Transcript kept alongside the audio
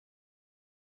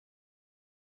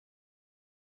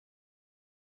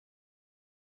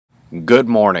Good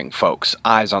morning, folks.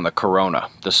 Eyes on the corona,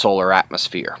 the solar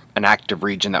atmosphere. An active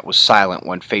region that was silent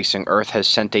when facing Earth has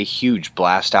sent a huge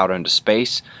blast out into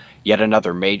space, yet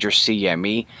another major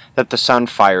CME that the Sun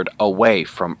fired away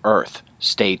from Earth.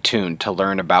 Stay tuned to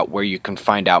learn about where you can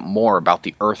find out more about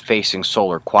the Earth-facing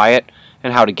solar quiet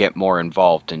and how to get more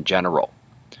involved in general.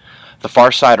 The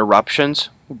far side eruptions,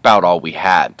 about all we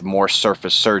had. The more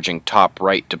surface surging top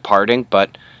right departing,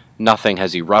 but nothing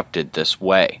has erupted this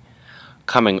way.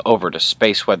 Coming over to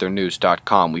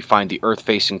spaceweathernews.com, we find the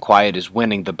Earth-facing quiet is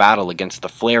winning the battle against the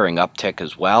flaring uptick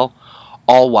as well,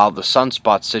 all while the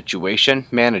sunspot situation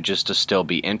manages to still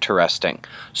be interesting,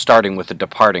 starting with the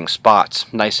departing spots.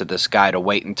 Nice of this guy to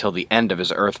wait until the end of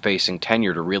his Earth-facing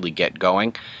tenure to really get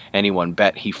going. Anyone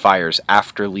bet he fires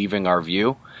after leaving our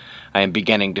view? I am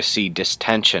beginning to see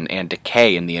distension and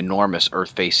decay in the enormous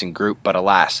Earth-facing group, but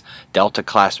alas,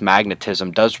 Delta-class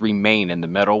magnetism does remain in the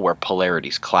middle where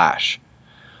polarities clash.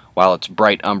 While its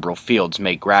bright umbral fields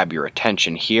may grab your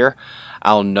attention here,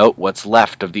 I'll note what's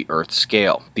left of the Earth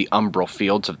scale, the umbral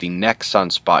fields of the next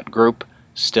sunspot group,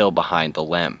 still behind the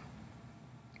limb.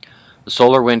 The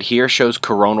solar wind here shows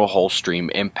coronal hole stream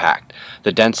impact.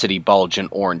 The density bulge in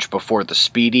orange before the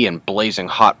speedy and blazing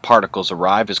hot particles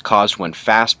arrive is caused when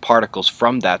fast particles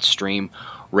from that stream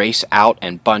race out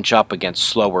and bunch up against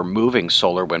slower moving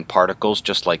solar wind particles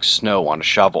just like snow on a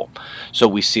shovel. So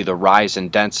we see the rise in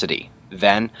density.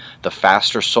 Then, the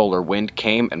faster solar wind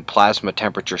came and plasma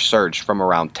temperature surged from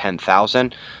around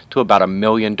 10,000 to about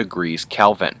 1,000,000 degrees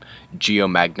Kelvin.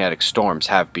 Geomagnetic storms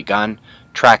have begun.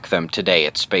 Track them today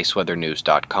at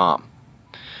spaceweathernews.com.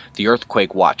 The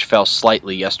earthquake watch fell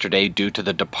slightly yesterday due to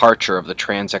the departure of the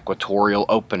transequatorial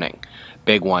opening.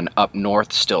 Big one up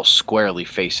north, still squarely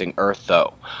facing Earth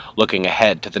though. Looking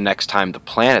ahead to the next time the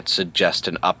planets suggest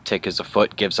an uptick is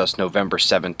afoot gives us November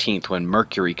 17th when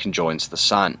Mercury conjoins the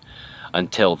Sun.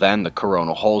 Until then, the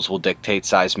coronal holes will dictate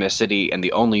seismicity, and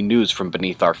the only news from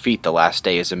beneath our feet the last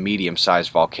day is a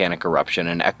medium-sized volcanic eruption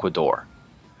in Ecuador.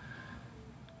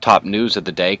 Top news of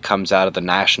the day comes out of the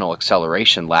National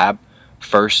Acceleration Lab.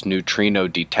 First neutrino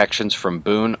detections from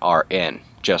Boone are in.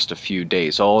 Just a few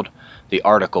days old. The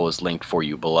article is linked for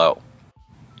you below.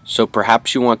 So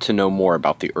perhaps you want to know more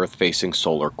about the Earth-facing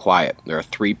solar quiet. There are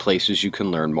 3 places you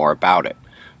can learn more about it.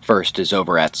 First is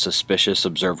over at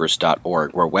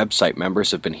suspiciousobservers.org, where website members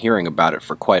have been hearing about it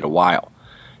for quite a while.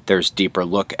 There's Deeper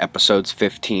Look episodes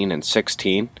 15 and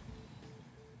 16.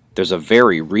 There's a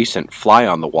very recent Fly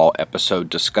on the Wall episode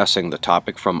discussing the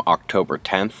topic from October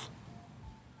 10th.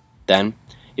 Then,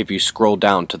 if you scroll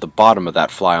down to the bottom of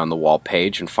that Fly on the Wall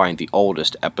page and find the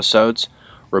oldest episodes,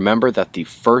 remember that the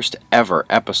first ever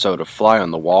episode of Fly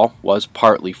on the Wall was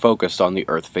partly focused on the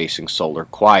Earth-facing solar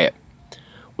quiet.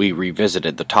 We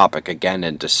revisited the topic again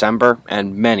in December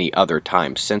and many other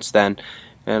times since then,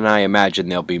 and I imagine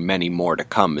there'll be many more to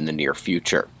come in the near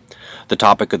future. The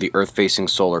topic of the Earth-facing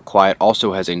solar quiet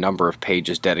also has a number of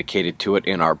pages dedicated to it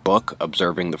in our book,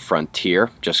 Observing the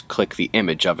Frontier. Just click the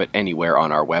image of it anywhere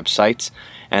on our websites.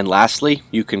 And lastly,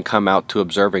 you can come out to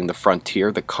Observing the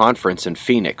Frontier, the conference in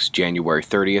Phoenix, January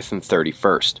 30th and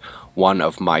 31st. One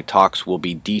of my talks will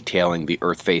be detailing the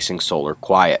Earth-facing solar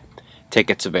quiet.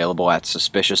 Tickets available at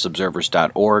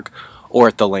suspiciousobservers.org or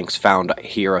at the links found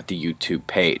here at the YouTube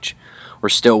page. We're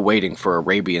still waiting for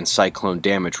Arabian cyclone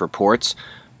damage reports.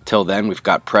 Till then, we've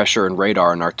got pressure and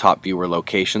radar in our top viewer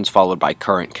locations, followed by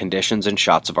current conditions and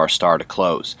shots of our star to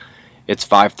close. It's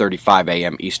 5:35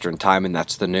 a.m. Eastern Time, and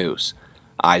that's the news.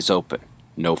 Eyes open,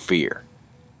 no fear.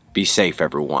 Be safe,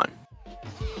 everyone.